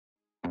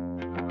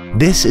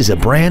This is a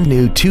brand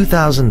new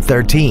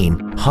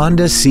 2013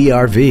 Honda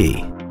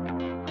CR-V.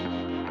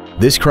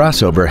 This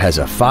crossover has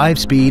a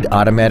 5-speed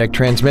automatic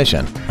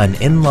transmission, an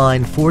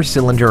inline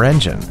 4-cylinder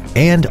engine,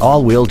 and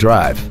all-wheel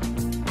drive.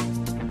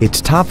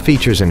 Its top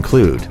features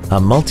include a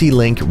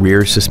multi-link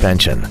rear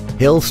suspension,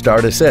 hill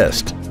start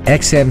assist,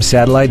 XM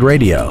satellite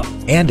radio,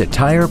 and a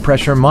tire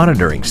pressure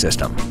monitoring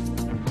system.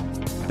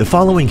 The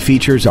following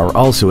features are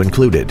also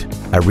included: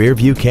 a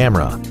rear-view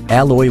camera,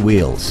 alloy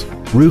wheels,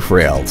 roof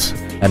rails,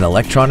 an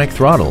electronic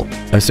throttle,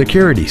 a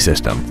security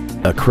system,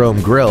 a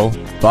chrome grille,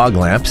 fog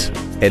lamps,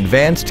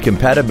 advanced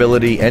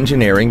compatibility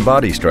engineering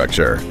body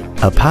structure,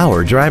 a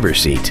power driver's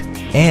seat,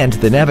 and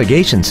the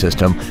navigation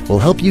system will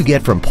help you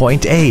get from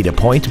point A to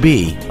point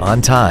B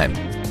on time.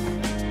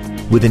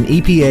 With an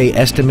EPA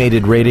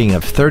estimated rating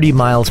of 30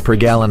 miles per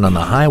gallon on the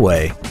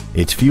highway,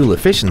 its fuel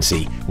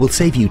efficiency will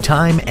save you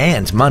time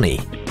and money.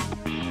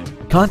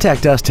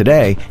 Contact us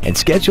today and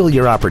schedule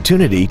your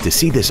opportunity to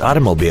see this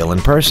automobile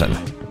in person.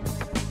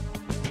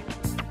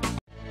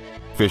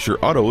 Fisher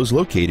Auto is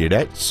located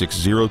at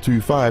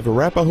 6025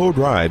 Arapahoe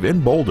Drive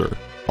in Boulder.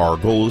 Our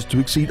goal is to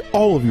exceed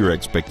all of your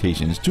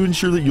expectations to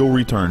ensure that you'll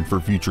return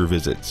for future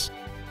visits.